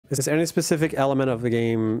Is there any specific element of the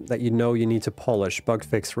game that you know you need to polish, bug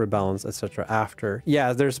fix, rebalance, etc. after?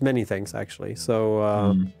 Yeah, there's many things actually.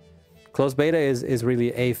 So closed beta is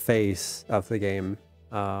really a phase of the game.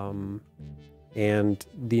 And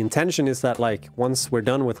the intention is that like once we're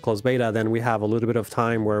done with closed beta, then we have a little bit of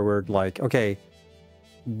time where we're like, okay,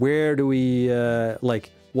 where do we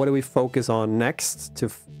like what do we focus on next to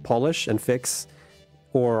polish and fix?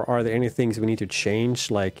 Or are there any things we need to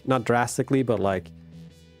change, like not drastically, but like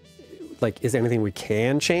is there anything we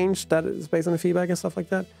can change that is based on the feedback and stuff like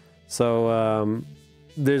that? So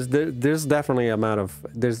there's definitely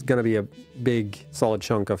there's gonna be a big solid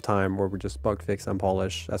chunk of time where we just bug fix and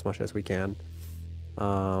polish as much as we can.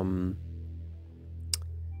 I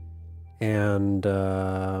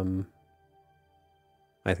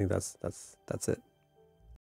think that's it.